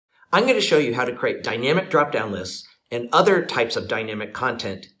I'm going to show you how to create dynamic drop-down lists and other types of dynamic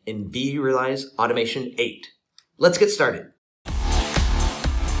content in vRealize Automation 8. Let's get started.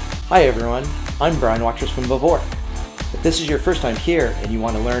 Hi everyone, I'm Brian Watrous from VVork. If this is your first time here and you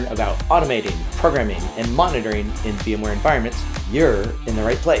want to learn about automating, programming, and monitoring in VMware environments, you're in the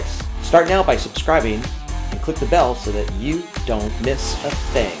right place. Start now by subscribing and click the bell so that you don't miss a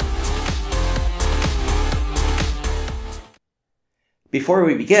thing. Before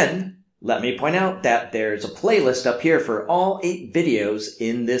we begin, let me point out that there's a playlist up here for all 8 videos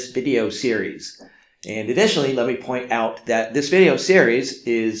in this video series. And additionally, let me point out that this video series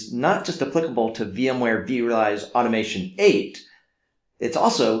is not just applicable to VMware vRealize Automation 8, it's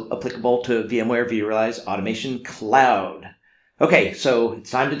also applicable to VMware vRealize Automation Cloud. Okay, so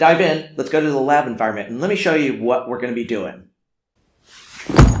it's time to dive in. Let's go to the lab environment and let me show you what we're going to be doing.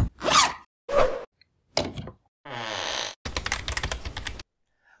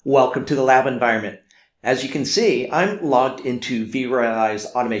 Welcome to the lab environment. As you can see, I'm logged into vRealize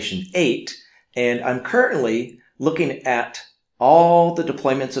Automation 8, and I'm currently looking at all the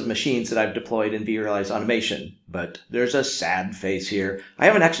deployments of machines that I've deployed in vRealize Automation. But there's a sad face here. I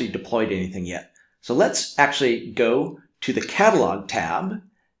haven't actually deployed anything yet. So let's actually go to the Catalog tab,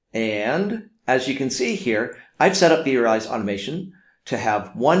 and as you can see here, I've set up vRealize Automation to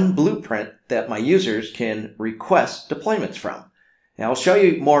have one blueprint that my users can request deployments from. Now, I'll show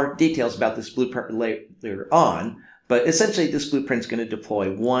you more details about this blueprint later on, but essentially this blueprint is going to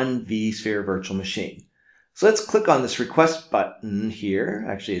deploy one vSphere virtual machine. So let's click on this request button here.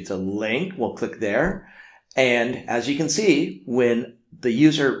 Actually, it's a link. We'll click there. And as you can see, when the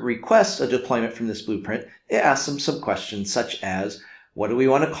user requests a deployment from this blueprint, it asks them some questions such as, what do we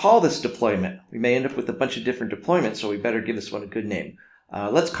want to call this deployment? We may end up with a bunch of different deployments, so we better give this one a good name.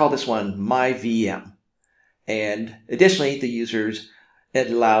 Let's call this one My VM. And additionally, the user's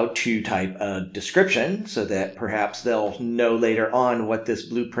allowed to type a description so that perhaps they'll know later on what this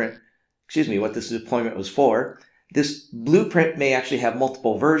what this deployment was for. This blueprint may actually have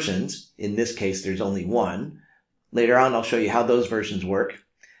multiple versions. In this case, there's only one. Later on, I'll show you how those versions work.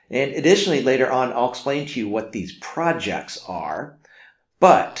 And additionally, later on, I'll explain to you what these projects are.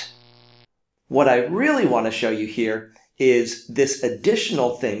 But what I really want to show you here is this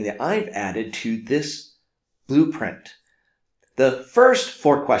additional thing that I've added to this blueprint. The first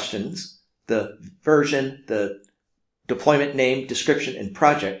 4 questions, the version, the deployment name, description, and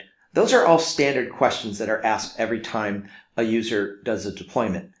project, those are all standard questions that are asked every time a user does a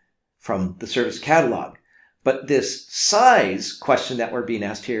deployment from the service catalog. But this size question that we're being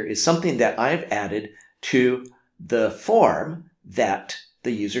asked here is something that I've added to the form that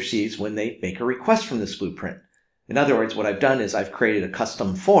the user sees when they make a request from this blueprint. In other words, what I've done is I've created a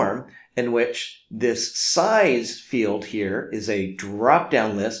custom form in which this size field here is a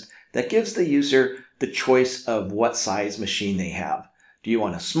drop-down list that gives the user the choice of what size machine they have. Do you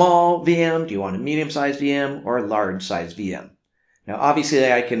want a small VM? Do you want a medium-sized VM? Or a large-sized VM? Now, obviously,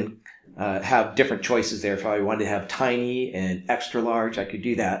 I can have different choices there. If I wanted to have tiny and extra large, I could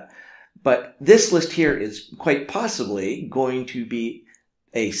do that. But this list here is quite possibly going to be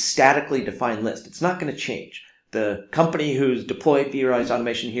a statically defined list. It's not going to change. The company who's deployed vRealize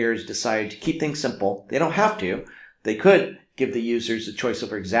Automation here has decided to keep things simple. They don't have to. They could give the users a choice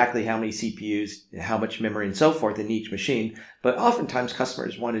over exactly how many CPUs, how much memory, and so forth in each machine. But oftentimes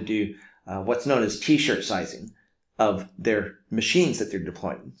customers want to do what's known as t-shirt sizing of their machines that they're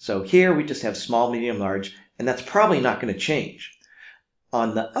deploying. So here we just have small, medium, large, and that's probably not going to change.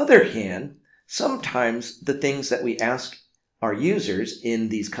 On the other hand, sometimes the things that we ask our users in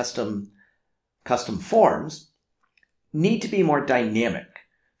these custom forms need to be more dynamic.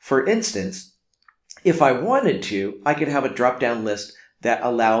 For instance, if I wanted to, I could have a drop-down list that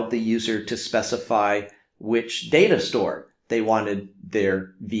allowed the user to specify which data store they wanted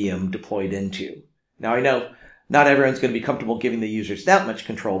their VM deployed into. Now, I know not everyone's going to be comfortable giving the users that much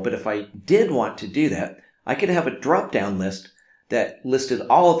control, but if I did want to do that, I could have a drop-down list that listed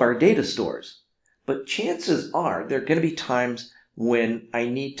all of our data stores. But chances are there are going to be times when I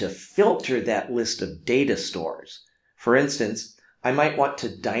need to filter that list of data stores. For instance, I might want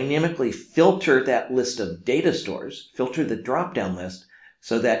to dynamically filter that list of data stores, filter the drop-down list,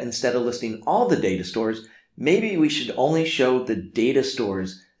 so that instead of listing all the data stores, maybe we should only show the data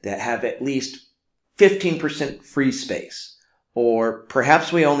stores that have at least 15% free space. Or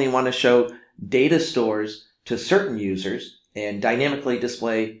perhaps we only want to show data stores to certain users and dynamically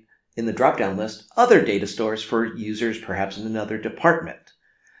display in the drop-down list other data stores for users perhaps in another department.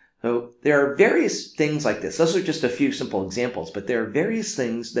 So there are various things like this. Those are just a few simple examples, but there are various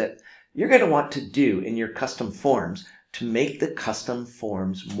things that you're going to want to do in your custom forms to make the custom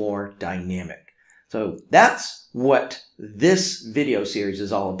forms more dynamic. So that's what this video series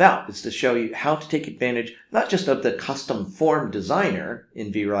is all about. It's to show you how to take advantage not just of the custom form designer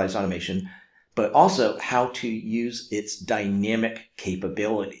in vRealize Automation, but also how to use its dynamic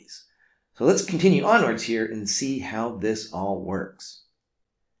capabilities. So let's continue onwards here and see how this all works.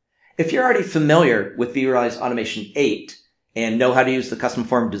 If you're already familiar with vRealize Automation 8 and know how to use the custom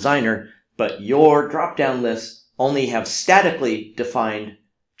form designer, but your drop-down lists only have statically defined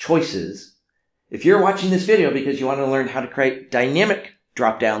choices, if you're watching this video because you want to learn how to create dynamic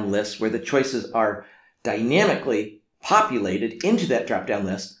drop-down lists where the choices are dynamically populated into that drop-down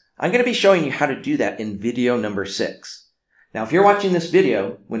list, I'm going to be showing you how to do that in video number 6. Now, if you're watching this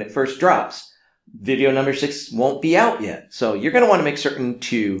video when it first drops, video number 6 won't be out yet. So you're going to want to make certain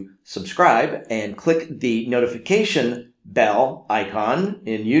to subscribe and click the notification bell icon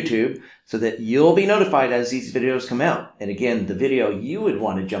in YouTube so that you'll be notified as these videos come out. And again, the video you would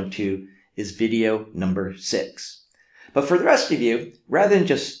want to jump to is video number 6. But for the rest of you, rather than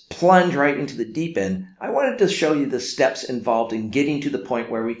just plunge right into the deep end, I wanted to show you the steps involved in getting to the point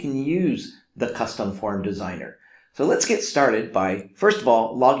where we can use the custom form designer. So let's get started by, first of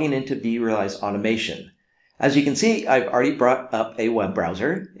all, logging into vRealize Automation. As you can see, I've already brought up a web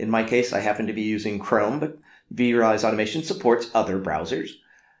browser. In my case, I happen to be using Chrome, but vRealize Automation supports other browsers.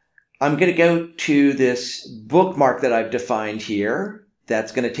 I'm going to go to this bookmark that I've defined here.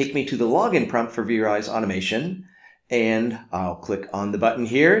 That's going to take me to the login prompt for vRealize Automation. And I'll click on the button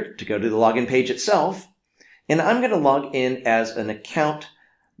here to go to the login page itself. And I'm going to log in as an account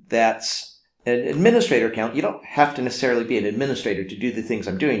that's an administrator account. You don't have to necessarily be an administrator to do the things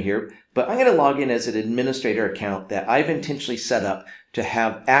I'm doing here, but I'm going to log in as an administrator account that I've intentionally set up to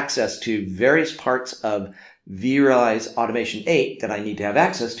have access to various parts of vRealize Automation 8 that I need to have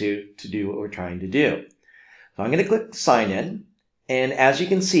access to do what we're trying to do. So I'm going to click Sign In. And as you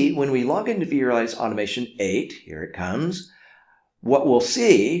can see, when we log into vRealize Automation 8, here it comes, what we'll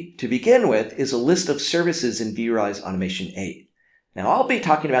see to begin with is a list of services in vRealize Automation 8. Now, I'll be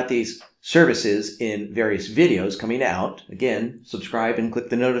talking about these services in various videos coming out. Again, subscribe and click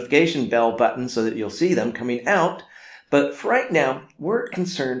the notification bell button so that you'll see them coming out. But for right now, we're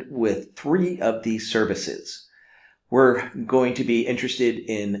concerned with 3 of these services. We're going to be interested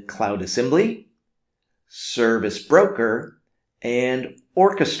in Cloud Assembly, Service Broker, and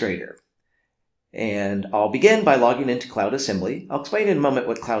Orchestrator. And I'll begin by logging into Cloud Assembly. I'll explain in a moment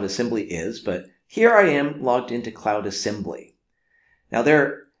what Cloud Assembly is, but here I am logged into Cloud Assembly. Now, there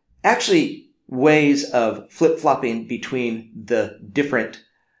are actually ways of flip-flopping between the different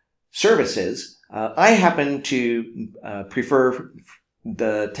services. I happen to prefer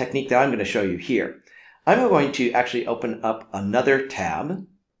the technique that I'm going to show you here. I'm going to actually open up another tab,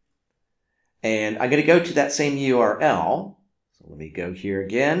 and I'm going to go to that same URL. So let me go here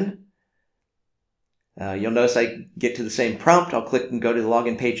again. You'll notice I get to the same prompt. I'll click and go to the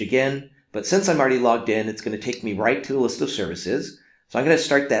login page again. But since I'm already logged in, it's going to take me right to the list of services. So I'm going to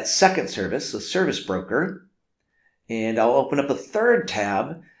start that second service, the Service Broker. And I'll open up a third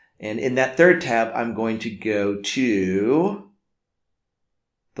tab. And in that third tab, I'm going to go to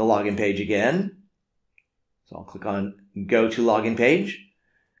the login page again. So I'll click on Go to Login Page.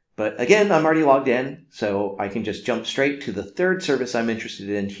 But again, I'm already logged in, so I can just jump straight to the third service I'm interested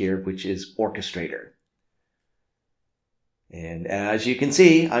in here, which is Orchestrator. And as you can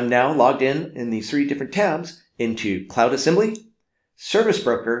see, I'm now logged in these 3 different tabs into Cloud Assembly, Service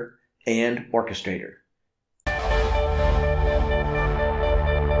Broker, and Orchestrator.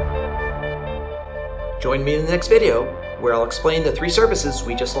 Join me in the next video where I'll explain the 3 services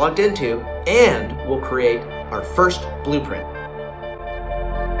we just logged into and we'll create our first blueprint.